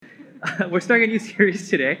We're starting a new series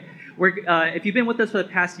today. If you've been with us for the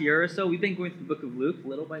past year or so, we've been going through the book of Luke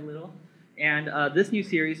little by little. And this new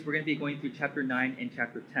series, we're going to be going through chapter 9 and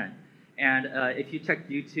chapter 10. And if you checked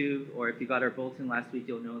YouTube or if you got our bulletin last week,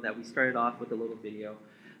 you'll know that we started off with a little video.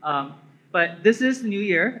 But this is the new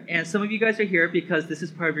year, and some of you guys are here because this is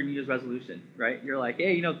part of your New Year's resolution, right? You're like,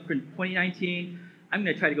 hey, for 2019, I'm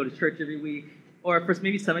going to try to go to church every week. Or for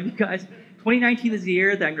maybe some of you guys, 2019 is the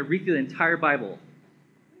year that I'm going to read through the entire Bible.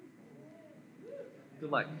 Good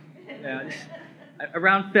luck. Yeah,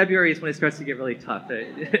 around February is when it starts to get really tough,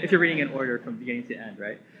 if you're reading in order from beginning to end,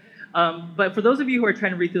 right? But for those of you who are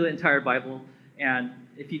trying to read through the entire Bible, and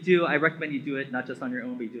if you do, I recommend you do it not just on your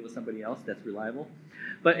own, but you do it with somebody else that's reliable.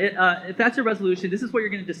 But if that's your resolution, this is what you're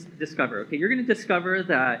going to discover, okay? You're going to discover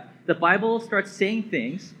that the Bible starts saying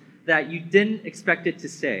things that you didn't expect it to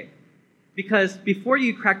say. Because before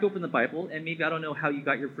you cracked open the Bible, and maybe I don't know how you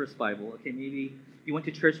got your first Bible, okay, maybe you went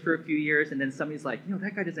to church for a few years, and then somebody's like,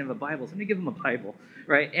 that guy doesn't have a Bible, so I'm going to give him a Bible,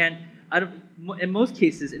 right? And in most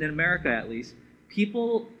cases, in America at least,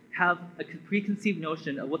 people have a preconceived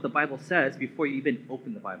notion of what the Bible says before you even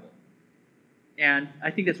open the Bible. And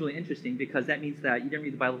I think that's really interesting because that means that you didn't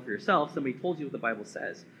read the Bible for yourself, somebody told you what the Bible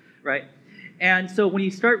says, right? And so when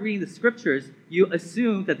you start reading the scriptures, you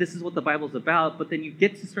assume that this is what the Bible's about, but then you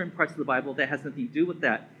get to certain parts of the Bible that has nothing to do with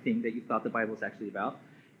that thing that you thought the Bible was actually about.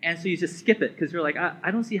 And so you just skip it because you're like, I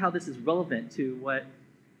don't see how this is relevant to what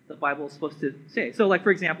the Bible is supposed to say. So like, for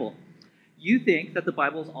example, you think that the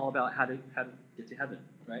Bible is all about how to get to heaven,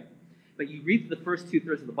 right? But you read the first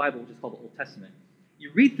 2/3 of the Bible, which is called the Old Testament. You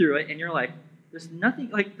read through it and you're like, there's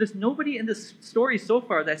nobody in this story so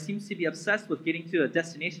far that seems to be obsessed with getting to a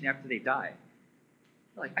destination after they die.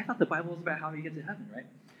 Like, I thought the Bible was about how you get to heaven, right?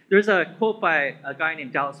 There's a quote by a guy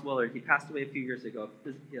named Dallas Willard. He passed away a few years ago.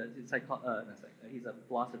 He's a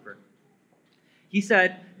philosopher. He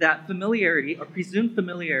said that familiarity, or presumed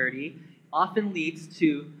familiarity, often leads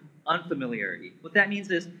to unfamiliarity. What that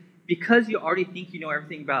means is, because you already think you know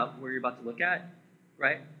everything about where you're about to look at,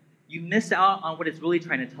 right, you miss out on what it's really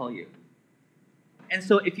trying to tell you. And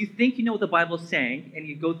so if you think you know what the Bible's saying, and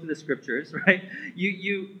you go through the scriptures, right,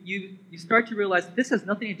 you start to realize this has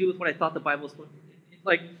nothing to do with what I thought the Bible was.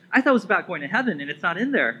 Like, I thought it was about going to heaven, and it's not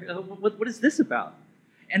in there. What is this about?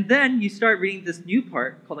 And then you start reading this new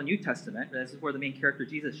part called the New Testament. This is where the main character,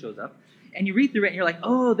 Jesus, shows up. And you read through it, and you're like,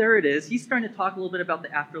 oh, there it is. He's starting to talk a little bit about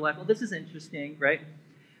the afterlife. Oh, this is interesting, right?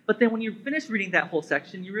 But then when you finish reading that whole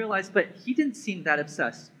section, you realize, but he didn't seem that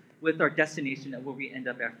obsessed with our destination and where we end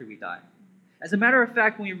up after we die. As a matter of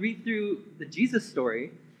fact, when you read through the Jesus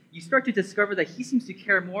story, you start to discover that he seems to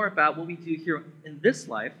care more about what we do here in this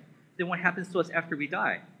life than what happens to us after we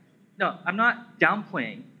die. No, I'm not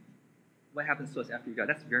downplaying what happens to us after we die.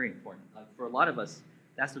 That's very important. For a lot of us,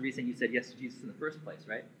 that's the reason you said yes to Jesus in the first place,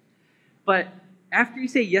 right? But after you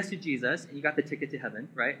say yes to Jesus and you got the ticket to heaven,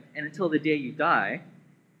 right, and until the day you die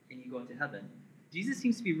and you go into heaven, Jesus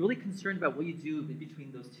seems to be really concerned about what you do in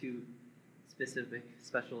between those two specific,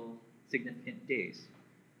 special, significant days,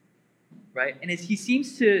 right? And he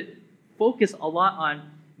seems to focus a lot on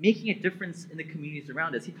making a difference in the communities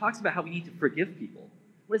around us. He talks about how we need to forgive people.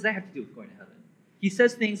 What does that have to do with going to heaven? He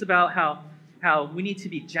says things about how we need to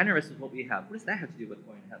be generous with what we have. What does that have to do with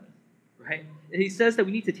going to heaven, right? And he says that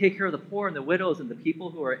we need to take care of the poor and the widows and the people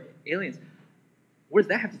who are aliens. What does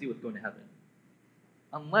that have to do with going to heaven?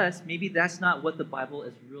 Unless maybe that's not what the Bible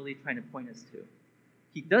is really trying to point us to.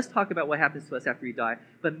 He does talk about what happens to us after we die,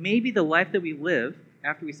 but maybe the life that we live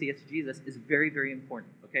after we say yes to Jesus is very, very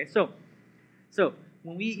important, okay? So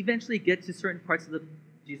when we eventually get to certain parts of the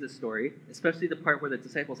Jesus story, especially the part where the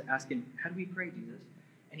disciples ask him, how do we pray, Jesus?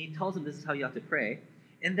 And he tells them this is how you have to pray.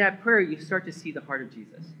 In that prayer, you start to see the heart of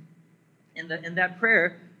Jesus. In that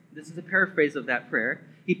prayer, this is a paraphrase of that prayer,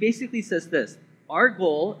 he basically says this: our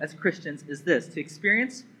goal as Christians is this, to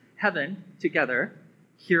experience heaven together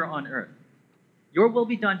here on earth. Your will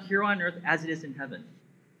be done here on earth as it is in heaven.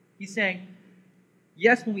 He's saying,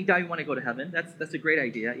 yes, when we die, we want to go to heaven. That's a great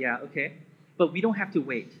idea. Yeah, okay. But we don't have to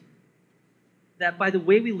wait. That by the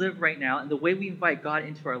way we live right now and the way we invite God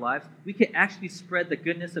into our lives, we can actually spread the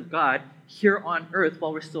goodness of God here on earth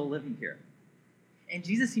while we're still living here. And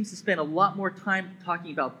Jesus seems to spend a lot more time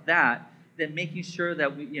talking about that than making sure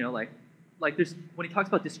that we, like there's, when he talks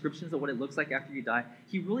about descriptions of what it looks like after you die,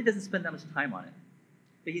 he really doesn't spend that much time on it.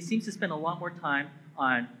 But he seems to spend a lot more time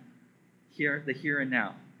on the here and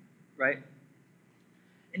now, right?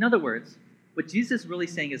 In other words, what Jesus is really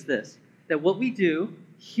saying is this, that what we do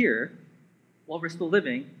here while we're still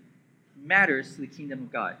living matters to the kingdom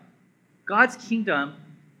of God. God's kingdom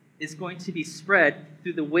is going to be spread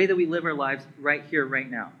through the way that we live our lives right here, right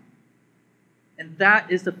now. And that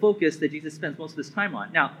is the focus that Jesus spends most of his time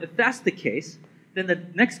on. Now, if that's the case, then the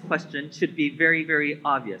next question should be very, very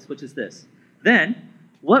obvious, which is this. Then,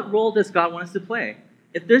 what role does God want us to play?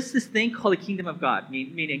 If there's this thing called the kingdom of God,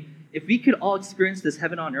 meaning if we could all experience this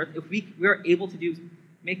heaven on earth, if we are able to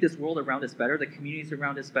make this world around us better, the communities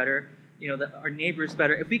around us better, our neighbors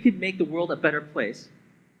better, if we could make the world a better place,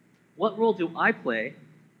 what role do I play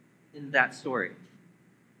in that story?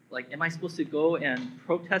 Like, am I supposed to go and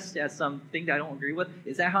protest as something that I don't agree with?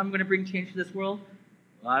 Is that how I'm going to bring change to this world?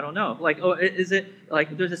 Well, I don't know. Like, is it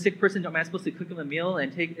like if there's a sick person, am I supposed to cook them a meal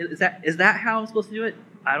and take? Is that how I'm supposed to do it?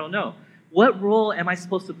 I don't know. What role am I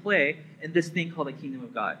supposed to play in this thing called the kingdom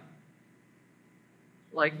of God?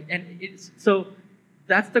 So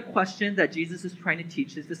that's the question that Jesus is trying to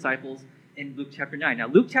teach his disciples in Luke chapter 9. Now,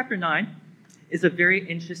 Luke chapter 9 is a very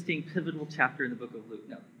interesting, pivotal chapter in the book of Luke.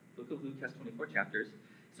 Now, the book of Luke has 24 chapters,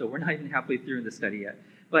 so we're not even halfway through in the study yet.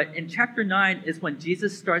 But in chapter 9 is when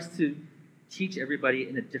Jesus starts to teach everybody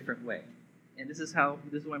in a different way. And this is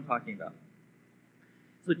what I'm talking about.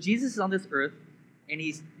 So Jesus is on this earth, and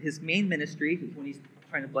his main ministry, when he's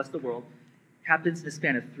trying to bless the world, happens in the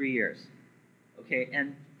span of 3 years. Okay,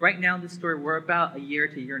 and right now in this story, we're about a year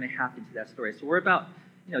to a year and a half into that story. So we're about,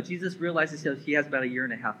 Jesus realizes he has about a year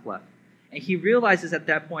and a half left. And he realizes at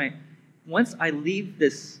that point, once I leave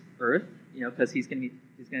this earth, because he's going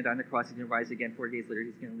to die on the cross, he's going to rise again 4 days later,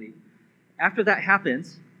 he's going to leave. After that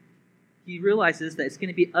happens, he realizes that it's going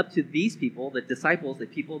to be up to these people, the disciples, the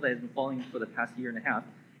people that have been following for the past year and a half,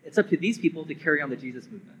 it's up to these people to carry on the Jesus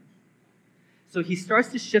movement. So he starts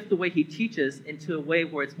to shift the way he teaches into a way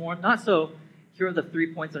where it's more, not so, here are the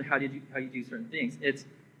 3 points on how you do certain things. It's,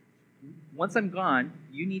 once I'm gone,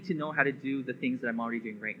 you need to know how to do the things that I'm already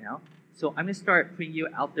doing right now. So I'm going to start putting you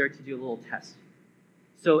out there to do a little test.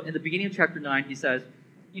 So in the beginning of chapter 9, he says,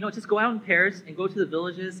 just go out in pairs and go to the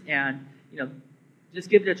villages and, just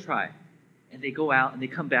give it a try. And they go out and they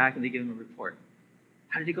come back and they give him a report.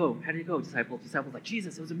 How did it go? How did it go, disciples? Disciples like,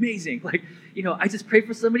 Jesus, it was amazing. I just prayed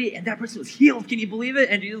for somebody and that person was healed. Can you believe it?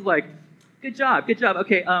 And Jesus was like, good job.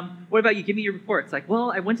 Okay, what about you? Give me your report. It's like,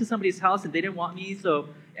 well, I went to somebody's house and they didn't want me, so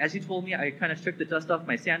as you told me, I kind of shook the dust off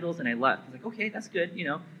my sandals and I left. He's like, okay, that's good,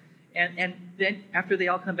 And then after they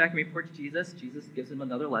all come back and report to Jesus, Jesus gives them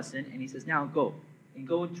another lesson and he says, now go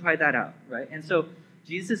and try that out, right? And so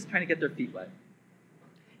Jesus is trying to get their feet wet.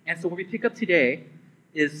 And so what we pick up today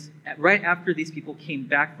is right after these people came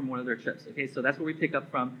back from one of their trips. Okay, so that's where we pick up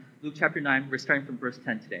from Luke chapter 9. We're starting from verse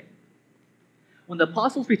 10 today. When the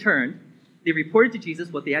apostles returned, they reported to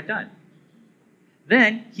Jesus what they had done.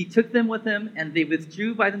 Then he took them with him, and they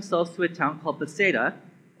withdrew by themselves to a town called Bethsaida,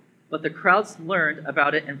 but the crowds learned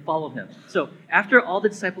about it and followed him. So after all the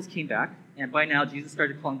disciples came back, and by now Jesus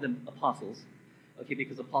started calling them apostles, okay,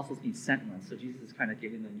 because apostles mean sent ones, so Jesus is kind of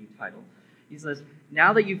giving them a new title. He says,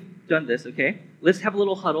 now that you've done this, okay, let's have a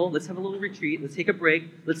little huddle, let's have a little retreat, let's take a break,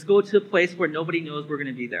 let's go to a place where nobody knows we're going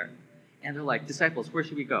to be there. And they're like, disciples, where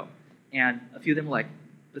should we go? And a few of them were like,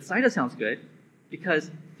 Bethsaida sounds good,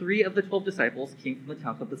 because 3 of the 12 disciples came from the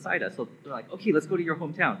town called Bethsaida. So they're like, okay, let's go to your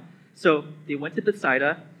hometown. So they went to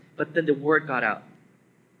Bethsaida, but then the word got out.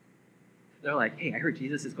 They're like, hey, I heard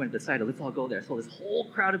Jesus is going to Bethsaida, let's all go there. So this whole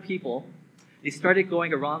crowd of people, they started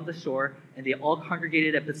going around the shore, and they all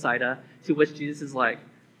congregated at Bethsaida, to which Jesus is like,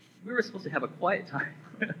 we were supposed to have a quiet time.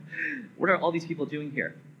 What are all these people doing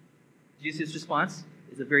here? Jesus' response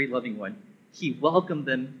is a very loving one. He welcomed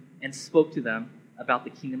them and spoke to them about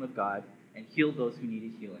the kingdom of God and healed those who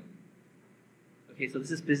needed healing. Okay, so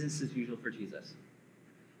this is business as usual for Jesus.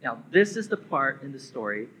 Now, this is the part in the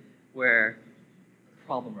story where the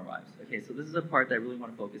problem arrives. Okay, so this is the part that I really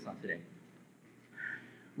want to focus on today.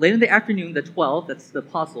 Late in the afternoon, the 12, that's the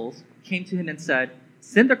apostles, came to him and said,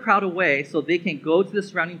 send the crowd away so they can go to the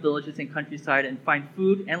surrounding villages and countryside and find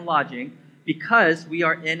food and lodging, because we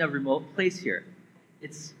are in a remote place here.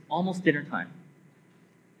 It's almost dinner time.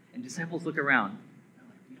 And disciples look around. They're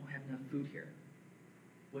like, we don't have enough food here.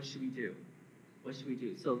 What should we do? What should we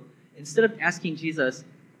do? So instead of asking Jesus,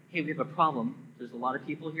 hey, we have a problem. There's a lot of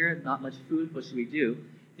people here, not much food. What should we do?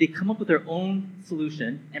 They come up with their own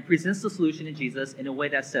solution and presents the solution to Jesus in a way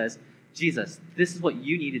that says, Jesus, this is what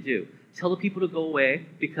you need to do. Tell the people to go away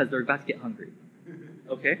because they're about to get hungry.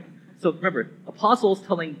 Okay? So remember, apostles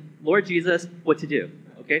telling Lord Jesus what to do.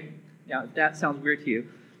 Okay? Now, if that sounds weird to you,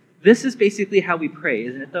 this is basically how we pray,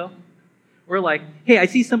 isn't it though? We're like, hey, I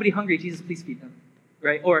see somebody hungry, Jesus, please feed them.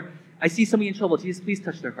 Right? Or, I see somebody in trouble, Jesus, please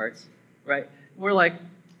touch their hearts. Right? We're like,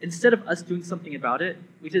 instead of us doing something about it,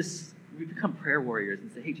 we become prayer warriors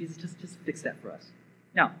and say, hey, Jesus, just fix that for us.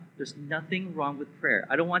 Now, there's nothing wrong with prayer.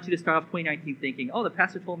 I don't want you to start off 2019 thinking, oh, the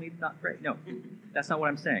pastor told me not to pray. No, that's not what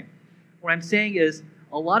I'm saying. What I'm saying is,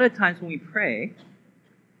 a lot of times when we pray,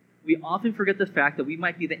 we often forget the fact that we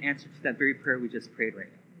might be the answer to that very prayer we just prayed right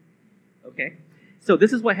now. Okay? So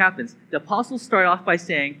this is what happens. The apostles start off by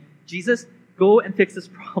saying, Jesus, go and fix this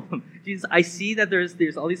problem. Jesus, I see that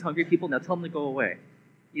there's all these hungry people. Now tell them to go away.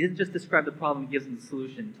 He doesn't just describe the problem, he gives them the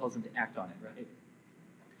solution, and tells them to act on it, right?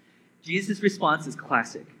 Jesus' response is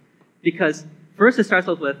classic. Because first it starts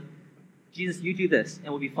off with, Jesus, you do this, and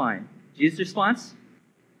we'll be fine. Jesus' response,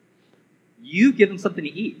 you give them something to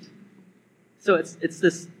eat. So it's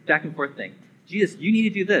this back and forth thing. Jesus, you need to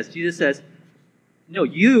do this. Jesus says, no,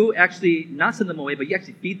 you actually not send them away, but you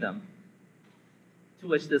actually feed them. To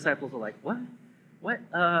which the disciples are like, what? What?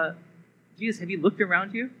 Jesus, have you looked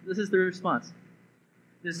around you? This is their response.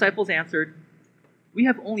 The disciples answered, we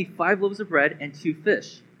have only 5 loaves of bread and 2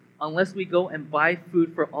 fish, unless we go and buy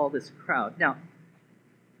food for all this crowd. Now,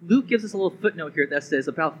 Luke gives us a little footnote here that says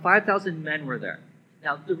about 5,000 men were there.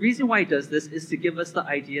 Now, the reason why he does this is to give us the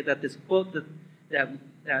idea that this quote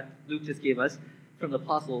that Luke just gave us from the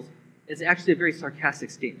apostles is actually a very sarcastic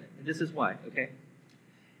statement. And this is why, okay?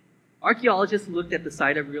 Archaeologists looked at the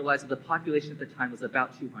site and realized that the population at the time was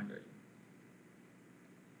about 200.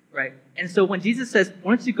 Right? And so when Jesus says,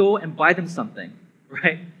 why don't you go and buy them something,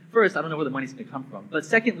 right? First, I don't know where the money's going to come from. But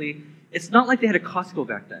secondly, it's not like they had a Costco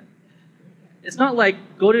back then. It's not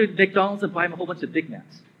like go to McDonald's and buy them a whole bunch of Big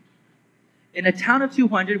Macs. In a town of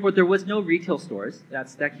 200 where there was no retail stores,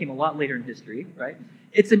 that came a lot later in history, right?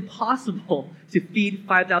 It's impossible to feed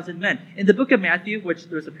 5,000 men. In the book of Matthew, which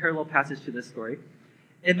there's a parallel passage to this story,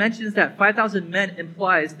 it mentions that 5,000 men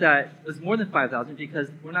implies that there's more than 5,000 because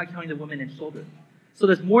we're not counting the women and children. So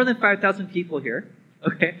there's more than 5,000 people here,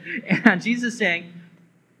 okay? And Jesus is saying,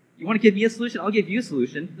 you want to give me a solution? I'll give you a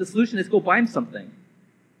solution. The solution is go buy him something.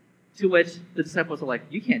 To which the disciples are like,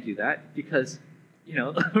 you can't do that because,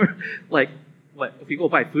 like, what? If we go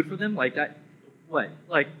buy food for them? Like that, what?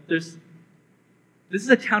 Like, this is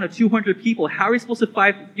a town of 200 people. How are we supposed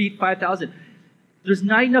to feed 5,000? There's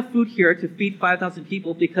not enough food here to feed 5,000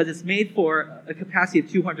 people because it's made for a capacity of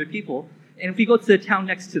 200 people. And if we go to the town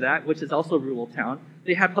next to that, which is also a rural town,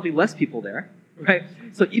 they have probably less people there, right?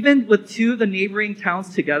 So even with 2 of the neighboring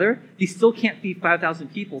towns together, they still can't feed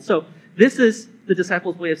 5,000 people. So this is the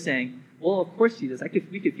disciples' way of saying, well, of course, Jesus,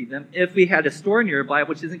 we could feed them if we had a store nearby,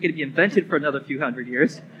 which isn't going to be invented for another few hundred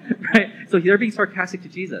years, right? So they're being sarcastic to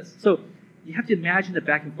Jesus. So you have to imagine the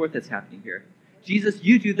back and forth that's happening here. Jesus,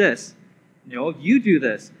 you do this. No, you do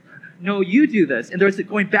this. No, you do this. And there's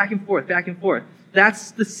going back and forth, back and forth.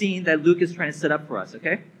 That's the scene that Luke is trying to set up for us,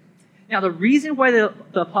 okay? Now, the reason why the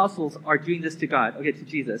apostles are doing this to God, okay, to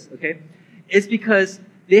Jesus, okay, is because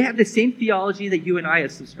they have the same theology that you and I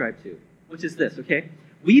have subscribed to, which is this, okay?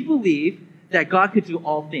 We believe that God could do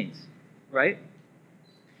all things, right?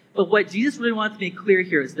 But what Jesus really wants to make clear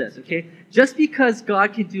here is this, okay? Just because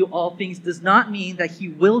God can do all things does not mean that he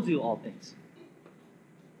will do all things.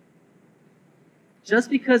 Just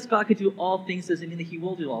because God could do all things doesn't mean that he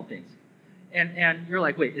will do all things. And you're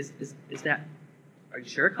like, wait, is that, are you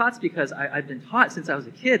sure, Kotz? Because I've been taught since I was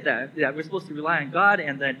a kid that we're supposed to rely on God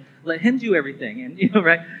and then let him do everything, and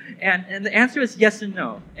right? And the answer is yes and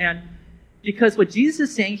no. And because what Jesus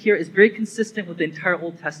is saying here is very consistent with the entire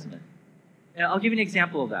Old Testament. And I'll give you an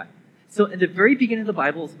example of that. So in the very beginning of the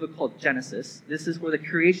Bible is a book called Genesis. This is where the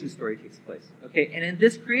creation story takes place. Okay, and in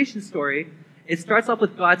this creation story, it starts off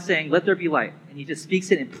with God saying, let there be light. And he just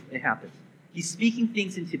speaks it and it happens. He's speaking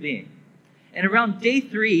things into being. And around day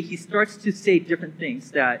 3, he starts to say different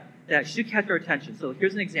things that should catch our attention. So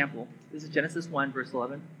here's an example. This is Genesis 1, verse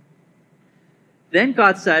 11. Then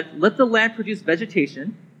God said, let the land produce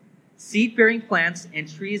vegetation, seed-bearing plants,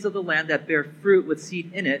 and trees of the land that bear fruit with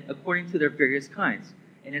seed in it, according to their various kinds.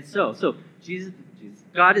 And it's so. So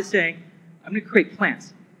God is saying, I'm going to create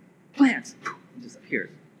plants. Plants! It just appears.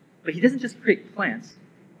 But he doesn't just create plants.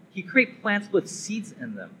 He creates plants with seeds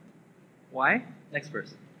in them. Why? Next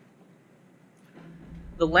verse.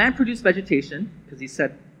 The land produced vegetation, because he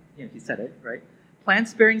said it, right?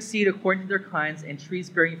 Plants bearing seed according to their kinds, and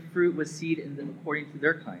trees bearing fruit with seed in them according to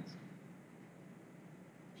their kinds.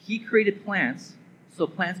 He created plants, so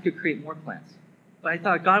plants could create more plants. But I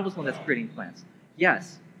thought God was the one that's creating plants.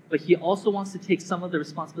 Yes, but he also wants to take some of the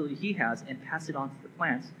responsibility he has and pass it on to the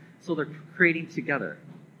plants, so they're creating together.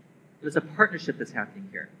 There's a partnership that's happening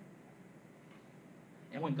here.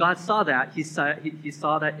 And when God saw that, he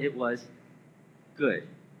saw that it was good.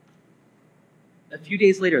 A few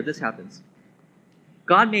days later, this happens.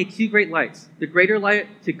 God made 2 great lights, the greater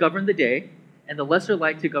light to govern the day, and the lesser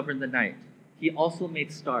light to govern the night. He also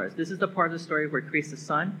made stars. This is the part of the story where he creates the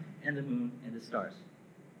sun and the moon and the stars.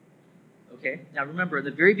 Okay? Now remember, at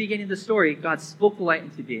the very beginning of the story, God spoke the light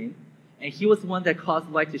into being, And he was the one that caused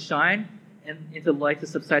the light to shine and into the light to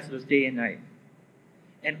subside, so there's day and night.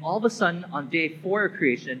 And all of a sudden, on day 4 of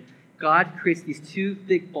creation, God creates these 2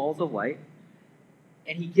 big balls of light,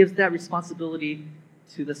 and he gives that responsibility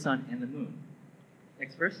to the sun and the moon.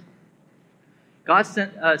 Next verse. God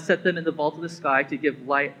set them in the vault of the sky to give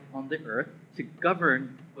light on the earth, to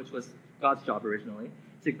govern, which was God's job originally,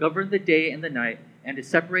 to govern the day and the night, and to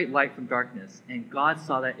separate light from darkness. And God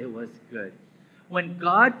saw that it was good. When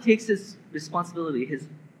God takes his responsibility, his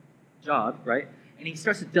job, right, and he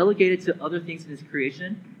starts to delegate it to other things in his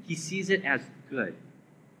creation, he sees it as good.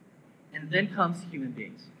 And then comes human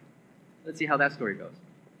beings. Let's see how that story goes.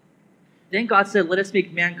 Then God said, let us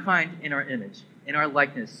make mankind in our image, in our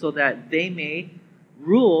likeness, so that they may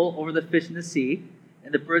rule over the fish in the sea,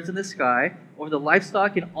 and the birds in the sky, over the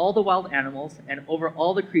livestock and all the wild animals, and over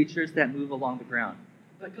all the creatures that move along the ground.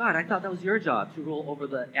 But God, I thought that was your job, to rule over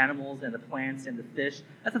the animals and the plants and the fish.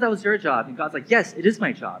 I thought that was your job. And God's like, yes, it is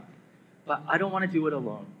my job, but I don't want to do it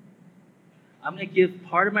alone. I'm going to give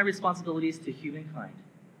part of my responsibilities to humankind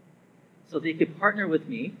so they could partner with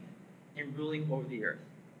me in ruling over the earth.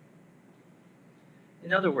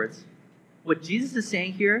 In other words, what Jesus is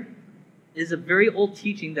saying here is a very old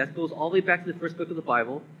teaching that goes all the way back to the first book of the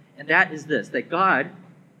Bible, and that is this, that God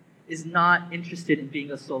is not interested in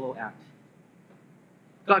being a solo act.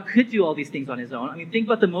 God could do all these things on his own. I mean, think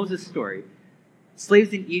about the Moses story.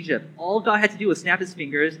 Slaves in Egypt, all God had to do was snap his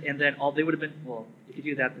fingers, and then all they would have been, well, if you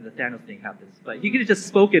do that, then the Thanos thing happens. But he could have just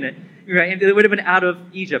spoken it, right? And they would have been out of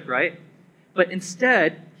Egypt, right? But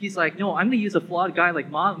instead, he's like, no, I'm going to use a flawed guy like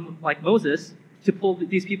Moses to pull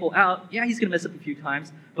these people out. Yeah, he's going to mess up a few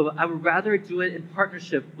times, but I would rather do it in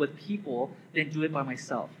partnership with people than do it by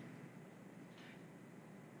myself.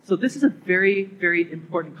 So this is a very, very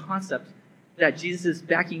important concept that Jesus is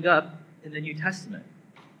backing up in the New Testament,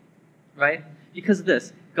 right? Because of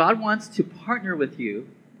this, God wants to partner with you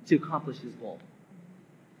to accomplish his goal.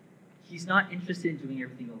 He's not interested in doing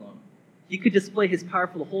everything alone. He could display his power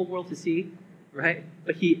for the whole world to see, right?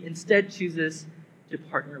 But he instead chooses to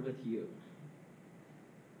partner with you.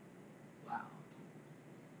 Wow.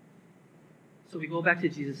 So we go back to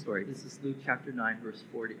Jesus' story. This is Luke chapter 9, verse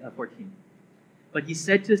 14. But he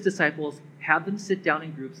said to his disciples, have them sit down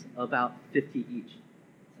in groups about 50 each. It's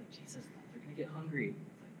like, Jesus, they're going to get hungry.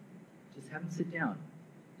 It's like, just have them sit down.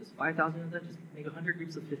 There's 5,000 of them, just make 100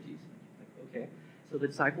 groups of 50s. Like, okay. So the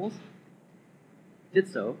disciples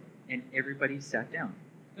did so, and everybody sat down.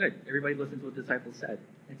 Good. Everybody listened to what the disciples said.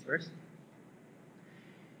 Next verse.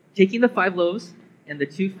 Taking the 5 loaves and the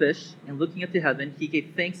 2 fish, and looking up to heaven, he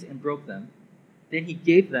gave thanks and broke them. Then he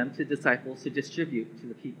gave them to the disciples to distribute to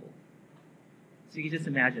the people. So you can just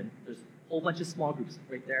imagine, there's a whole bunch of small groups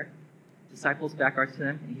right there. Disciples back arch to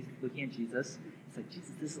them, and he's looking at Jesus. He's like,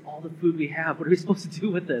 Jesus, this is all the food we have. What are we supposed to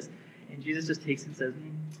do with this? And Jesus just takes it and says,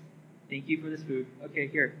 thank you for this food. Okay,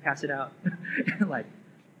 here, pass it out. And like,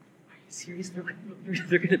 are you serious? They're like,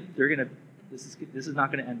 they're gonna. This is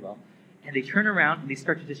not gonna end well. And they turn around and they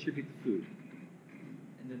start to distribute the food.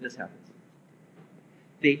 And then this happens.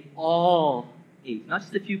 They all ate, not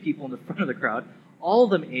just a few people in the front of the crowd. All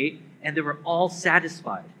of them ate, and they were all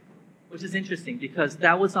satisfied, which is interesting because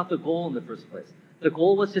that was not the goal in the first place. The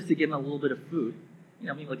goal was just to give them a little bit of food,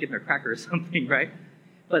 maybe like give them a cracker or something, right?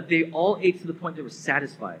 But they all ate to the point they were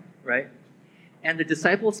satisfied, right? And the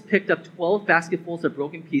disciples picked up 12 basketfuls of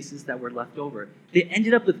broken pieces that were left over. They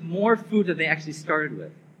ended up with more food than they actually started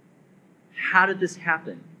with. How did this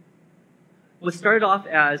happen? What started off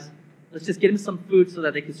as, let's just get them some food so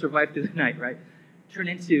that they could survive through the night, right? Turned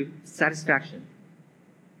into satisfaction.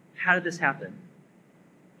 How did this happen?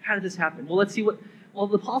 How did this happen? Well, let's see well,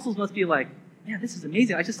 the apostles must be like, man, this is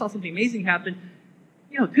amazing. I just saw something amazing happen.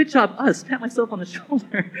 Good job, us. Pat myself on the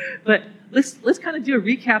shoulder. But let's kind of do a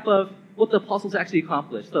recap of what the apostles actually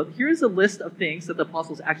accomplished. So here's a list of things that the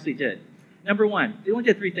apostles actually did. Number 1, they only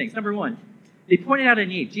did 3 things. Number 1, they pointed out a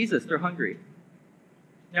need. Jesus, they're hungry.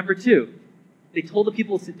 Number 2, they told the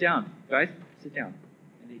people to sit down. Guys, sit down.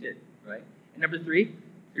 And they did, right? And number 3,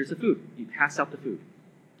 here's the food. You pass out the food.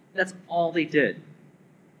 That's all they did.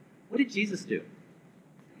 What did Jesus do?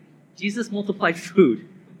 Jesus multiplied food.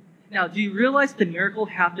 Now, do you realize the miracle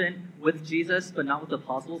happened with Jesus, but not with the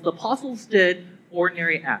apostles? The apostles did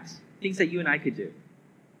ordinary acts, things that you and I could do.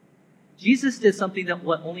 Jesus did something that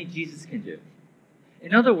what only Jesus can do.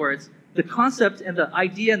 In other words, the concept and the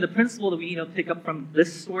idea and the principle that we pick up from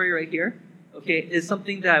this story right here, okay, is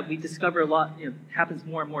something that we discover a lot, happens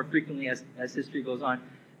more and more frequently as history goes on.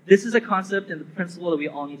 This is a concept and the principle that we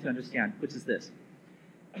all need to understand, which is this.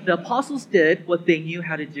 The apostles did what they knew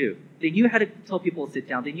how to do. They knew how to tell people to sit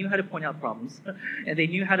down. They knew how to point out problems. And they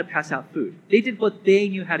knew how to pass out food. They did what they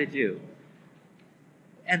knew how to do.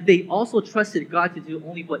 And they also trusted God to do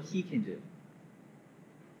only what he can do.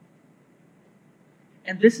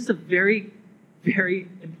 And this is a very, very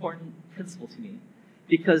important principle to me,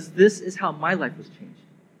 because this is how my life was changed.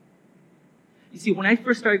 You see, when I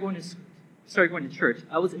first started going to church,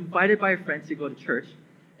 I was invited by a friend to go to church,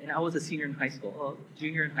 and I was a junior in high school.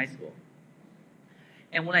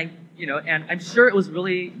 And and I'm sure it was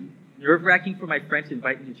really nerve-wracking for my friend to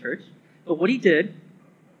invite me to church, but what he did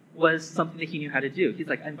was something that he knew how to do. He's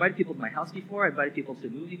like, I invited people to my house before, I invited people to a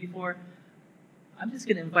movie before. I'm just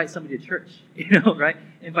going to invite somebody to church, right?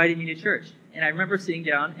 Invited me to church. And I remember sitting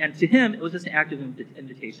down, and to him, it was just an active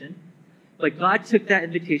invitation. But God took that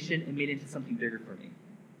invitation and made it into something bigger for me.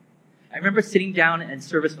 I remember sitting down in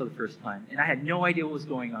service for the first time, and I had no idea what was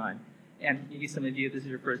going on. And maybe some of you, this is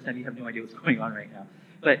your first time, you have no idea what's going on right now.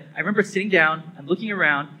 But I remember sitting down, I'm looking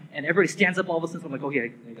around, and everybody stands up all of a sudden. So I'm like, oh yeah,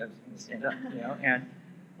 I'm going to stand up, And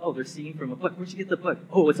they're singing from a book. Where'd you get the book?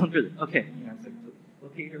 Oh, it's under the, okay. It's like,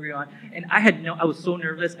 okay, here we are. And I was so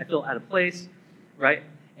nervous, I felt out of place, right?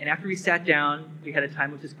 And after we sat down, we had a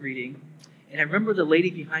time of just greeting. And I remember the lady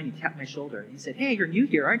behind me tapped my shoulder. And he said, hey, you're new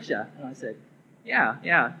here, aren't you? And I said,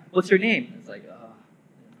 yeah. What's your name? And it's like,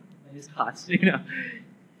 my name is Katz,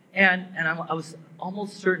 And I was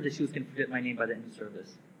almost certain that she was going to forget my name by the end of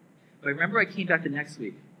service. But I remember I came back the next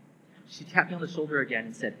week. She tapped me on the shoulder again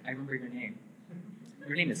and said, I remember your name.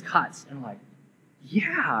 Your name is Katz. And I'm like,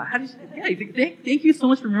 yeah. Thank you so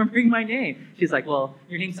much for remembering my name. She's like, well,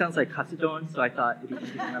 your name sounds like Katsudon, so I thought it'd be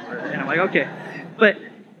easy to remember. And I'm like, okay. But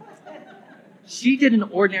she did an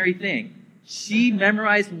ordinary thing. She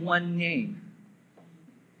memorized one name.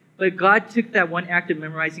 But God took that one act of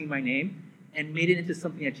memorizing my name and made it into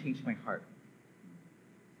something that changed my heart.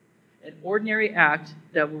 An ordinary act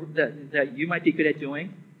that you might be good at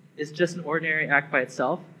doing is just an ordinary act by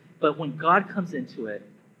itself, but when God comes into it,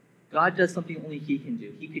 God does something only he can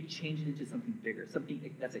do. He could change it into something bigger,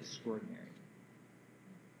 something that's extraordinary.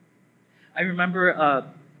 I remember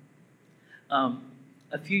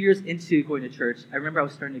a few years into going to church, I remember I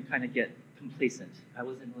was starting to kind of get complacent. I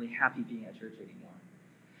wasn't really happy being at church anymore.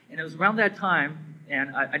 And it was around that time,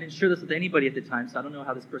 and I didn't share this with anybody at the time, so I don't know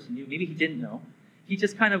how this person knew. Maybe he didn't know. He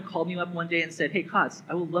just kind of called me up one day and said, hey, Katz,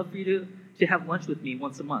 I would love for you to have lunch with me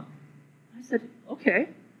once a month. I said, okay.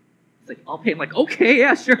 He's like, I'll pay. I'm like, okay,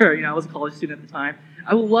 yeah, sure. I was a college student at the time.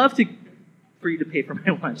 I would love for you to pay for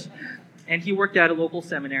my lunch. And he worked at a local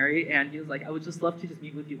seminary, and he was like, I would just love to just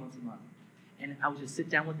meet with you once a month. And I would just sit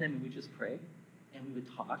down with him, and we'd just pray, and we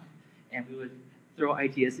would talk, and we would throw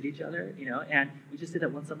ideas at each other, and we just did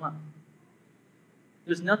that once a month.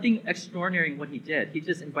 There's nothing extraordinary in what he did. He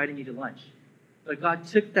just invited me to lunch. But God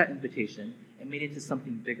took that invitation and made it into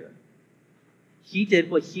something bigger. He did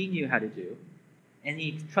what he knew how to do, and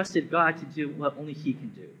he trusted God to do what only he can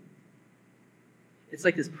do. It's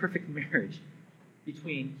like this perfect marriage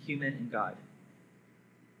between human and God.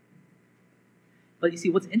 But you see,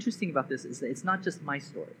 what's interesting about this is that it's not just my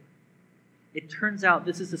story. It turns out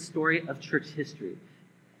this is a story of church history.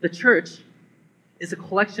 The church is a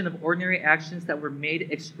collection of ordinary actions that were made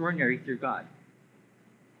extraordinary through God.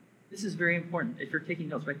 This is very important. If you're taking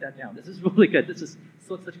notes, write that down. This is really good. This is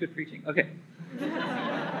such good preaching. Okay.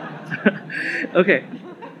 Okay.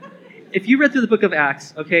 If you read through the book of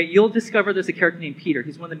Acts, okay, you'll discover there's a character named Peter.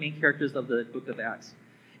 He's one of the main characters of the book of Acts.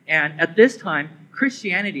 And at this time,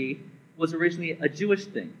 Christianity was originally a Jewish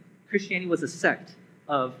thing. Christianity was a sect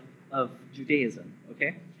of Judaism,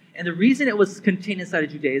 okay? And the reason it was contained inside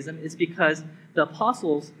of Judaism is because the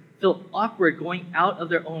apostles felt awkward going out of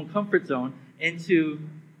their own comfort zone into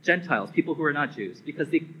Gentiles, people who are not Jews, because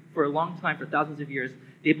for a long time, for thousands of years,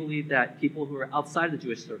 they believed that people who were outside of the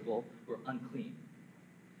Jewish circle were unclean.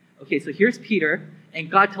 Okay, so here's Peter, and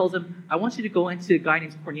God tells him, I want you to go into a guy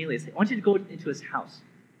named Cornelius. I want you to go into his house.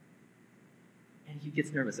 And he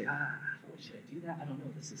gets nervous, like, should I do that? I don't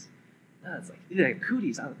know. This is, it's like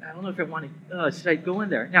cooties. I don't know if I want to, should I go in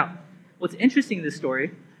there? Now, what's interesting in this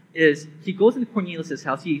story is he goes into Cornelius'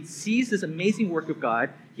 house. He sees this amazing work of God.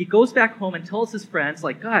 He goes back home and tells his friends,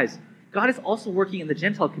 like, guys, God is also working in the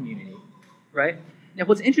Gentile community, right? Now,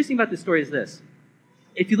 what's interesting about this story is this.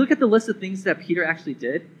 If you look at the list of things that Peter actually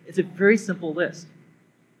did, it's a very simple list.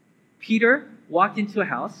 Peter walked into a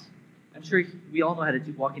house. I'm sure we all know how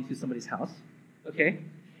to walk into somebody's house, okay?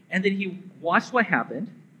 And then he watched what happened,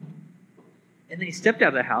 and then he stepped out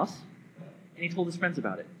of the house, and he told his friends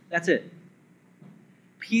about it. That's it.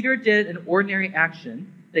 Peter did an ordinary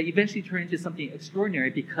action that eventually turned into something extraordinary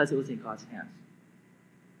because it was in God's hands.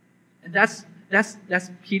 And that's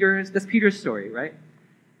Peter's story, right?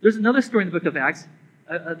 There's another story in the book of Acts.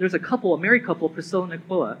 There's a married couple, Priscilla and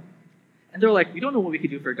Aquila, and they're like, we don't know what we could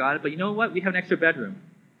do for God, but you know what? We have an extra bedroom.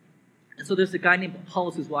 And so there's a guy named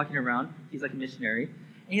Apollos who's walking around. He's like a missionary.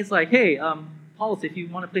 And he's like, hey, Apollos, if you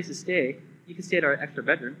want a place to stay, you can stay at our extra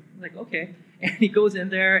bedroom. I'm like, okay. And he goes in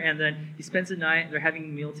there, and then he spends the night, and they're having a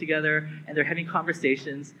meal together, and they're having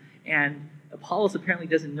conversations. And Apollos apparently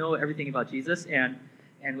doesn't know everything about Jesus, and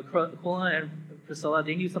Aquila and Priscilla,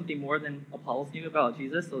 they knew something more than Apollos knew about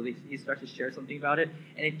Jesus, so he starts to share something about it.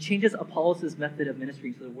 And it changes Apollos' method of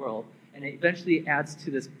ministering to the world, and it eventually adds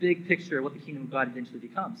to this big picture of what the kingdom of God eventually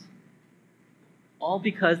becomes. All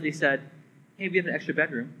because they said, hey, we have an extra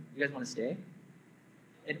bedroom. You guys want to stay?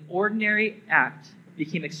 An ordinary act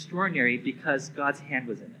became extraordinary because God's hand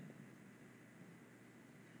was in it.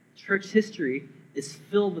 Church history is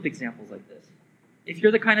filled with examples like this. If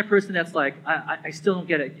you're the kind of person that's like, I still don't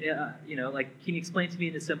get it, like, can you explain to me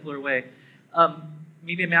in a simpler way?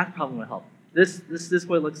 Maybe a math problem would help. This is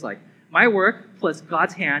what it looks like. My work plus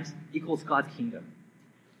God's hand equals God's kingdom.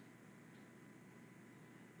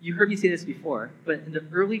 You heard me say this before, but in the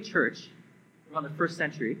early church, around the first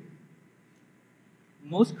century,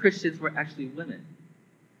 most Christians were actually women.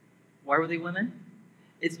 Why were they women?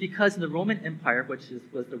 It's because in the Roman Empire, which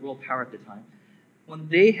was the world power at the time, when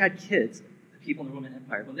they had kids, the people in the Roman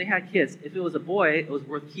Empire, when they had kids, if it was a boy, it was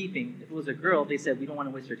worth keeping. If it was a girl, they said, we don't want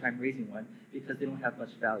to waste your time raising one because they don't have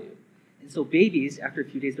much value. And so babies, after a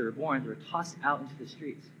few days they were born, they were tossed out into the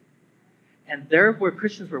streets. And there where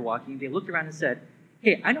Christians were walking, they looked around and said,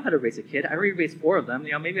 hey, I know how to raise a kid. I already raised 4 of them.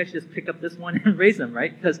 Maybe I should just pick up this one and raise them,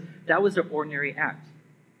 right? Because that was their ordinary act.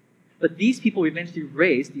 But these people eventually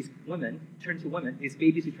raised these women, turned to women, these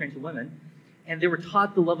babies who turned to women, and they were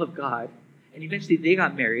taught the love of God, and eventually they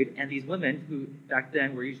got married, and these women, who back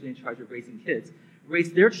then were usually in charge of raising kids,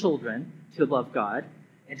 raised their children to love God,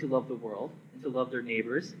 and to love the world, and to love their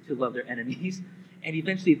neighbors, to love their enemies, and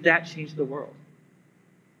eventually that changed the world.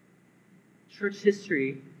 Church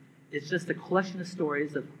history is just a collection of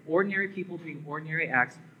stories of ordinary people doing ordinary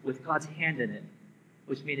acts with God's hand in it,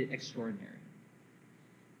 which made it extraordinary.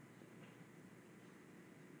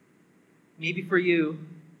 Maybe for you,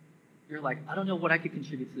 you're like, I don't know what I could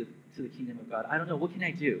contribute to the kingdom of God. I don't know, what can I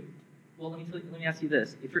do? Well, let me ask you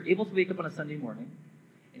this. If you're able to wake up on a Sunday morning,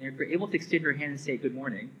 and if you're able to extend your hand and say good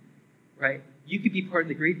morning, right, you could be part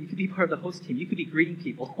of you could be part of the host team. You could be greeting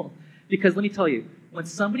people. Because let me tell you, when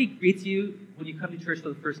somebody greets you when you come to church for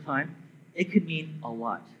the first time, it could mean a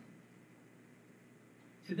lot.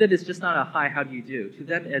 To them, it's just not a hi, how do you do? To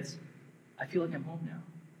them, it's, I feel like I'm home now.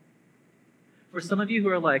 For some of you who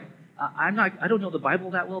are like, I don't know the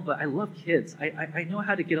Bible that well, but I love kids. I know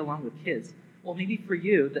how to get along with kids. Well, maybe for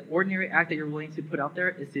you, the ordinary act that you're willing to put out there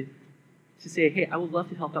is to say, hey, I would love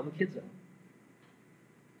to help out with kids.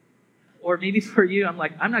 Or maybe for you, I'm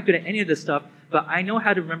like, I'm not good at any of this stuff, but I know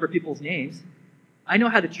how to remember people's names. I know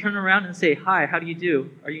how to turn around and say, hi, how do you do?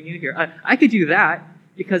 Are you new here? I could do that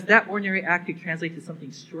because that ordinary act could translate to something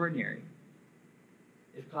extraordinary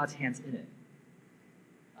if God's hand's in it.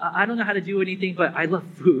 I don't know how to do anything, but I love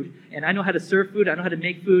food, and I know how to serve food. I know how to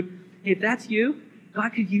make food. Hey, if that's you, God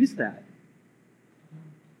could use that.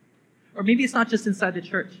 Or maybe it's not just inside the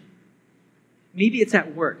church. Maybe it's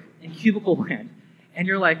at work, in cubicle land, and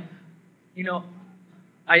you're like,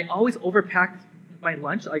 I always overpack my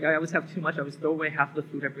lunch. Like, I always have too much. I always throw away half of the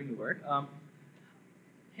food I bring to work.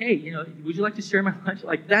 Hey, would you like to share my lunch?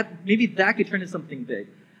 Like that, maybe that could turn into something big.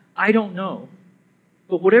 I don't know.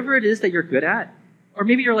 But whatever it is that you're good at, or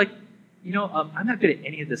maybe you're like, I'm not good at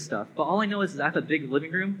any of this stuff, but all I know is I have a big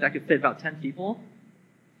living room that could fit about 10 people.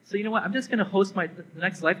 So you know what? I'm just going to host the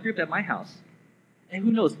next life group at my house. And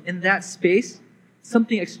who knows, in that space,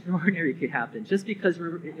 something extraordinary could happen just because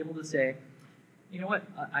we're able to say, you know what,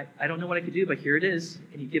 I don't know what I could do, but here it is.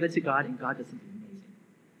 And you give it to God, and God does something amazing.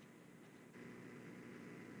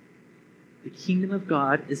 The kingdom of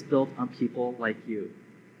God is built on people like you,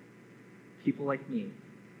 people like me,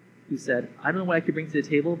 who said, I don't know what I could bring to the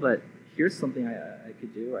table, but here's something I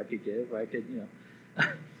could do, or I could give, or I could,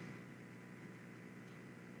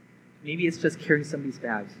 Maybe it's just carrying somebody's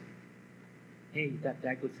bags. Hey, that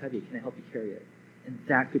bag looks heavy. Can I help you carry it? And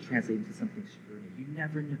that could translate into something extraordinary. You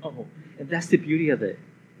never know. And that's the beauty of it.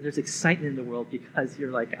 There's excitement in the world because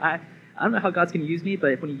you're like, I don't know how God's going to use me,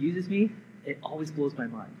 but when he uses me, it always blows my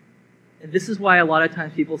mind. And this is why a lot of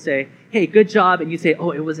times people say, hey, good job, and you say,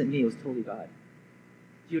 oh, it wasn't me, it was totally God.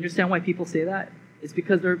 Do you understand why people say that? It's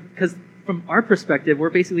because from our perspective,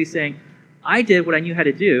 we're basically saying, I did what I knew how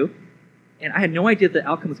to do, and I had no idea the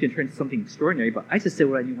outcome was going to turn into something extraordinary, but I just did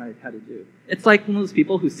what I knew how to do. It's like one of those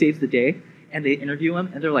people who saves the day, and they interview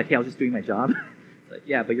him, and they're like, hey, I was just doing my job. It's like,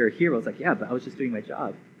 yeah, but you're a hero. It's like, yeah, but I was just doing my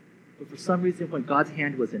job. But for some reason, when God's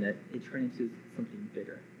hand was in it, it turned into something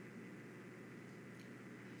bigger.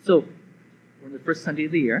 So, we're in the first Sunday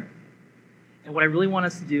of the year. And what I really want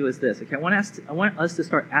us to do is this. Okay, I want us to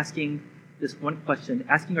start asking this one question,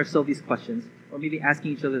 asking ourselves these questions, or maybe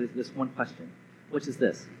asking each other this one question, which is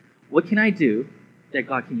this: what can I do that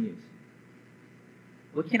God can use?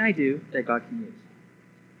 What can I do that God can use?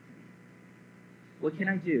 What can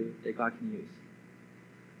I do that God can use?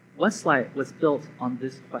 Westlight was built on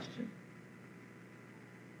this question.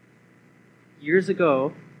 Years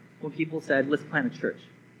ago, when people said, let's plant a church,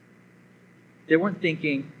 they weren't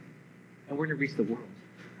thinking, and we're going to reach the world.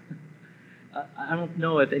 I don't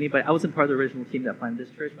know if anybody, I wasn't part of the original team that planted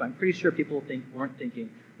this church, but I'm pretty sure people weren't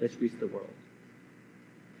thinking, let's reach the world.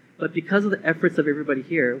 But because of the efforts of everybody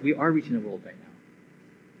here, we are reaching the world right now.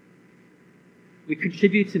 We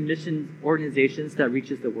contribute to mission organizations that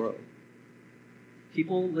reaches the world.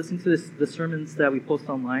 People listen to the sermons that we post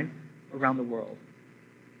online around the world.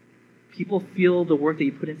 People feel the work that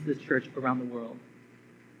you put into this church around the world.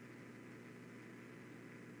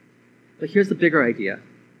 But here's the bigger idea.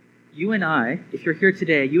 You and I, if you're here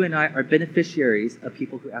today, you and I are beneficiaries of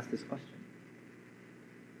people who ask this question.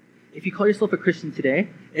 If you call yourself a Christian today,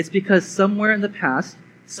 it's because somewhere in the past,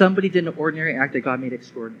 somebody did an ordinary act that God made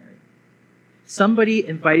extraordinary. Somebody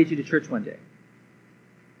invited you to church one day.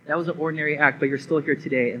 That was an ordinary act, but you're still here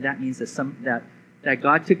today, and that means that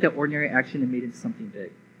God took that ordinary action and made it into something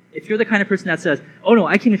big. If you're the kind of person that says, oh no,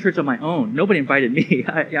 I came to church on my own, nobody invited me,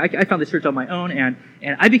 I found this church on my own, and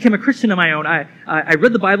I became a Christian on my own, I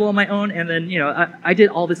read the Bible on my own, and then, I did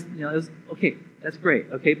all this, it was, okay, that's great,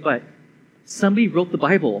 okay, but somebody wrote the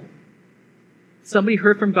Bible. Somebody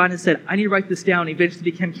heard from God and said, I need to write this down, eventually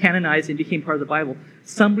became canonized and became part of the Bible.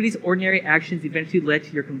 Somebody's ordinary actions eventually led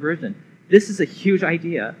to your conversion. This is a huge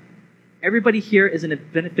idea. Everybody here is a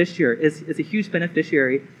beneficiary, is a huge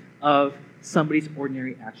beneficiary of somebody's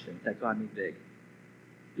ordinary action that God made big.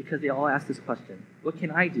 Because they all ask this question, what can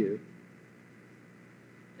I do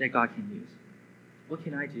that God can use? What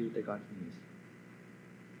can I do that God can use?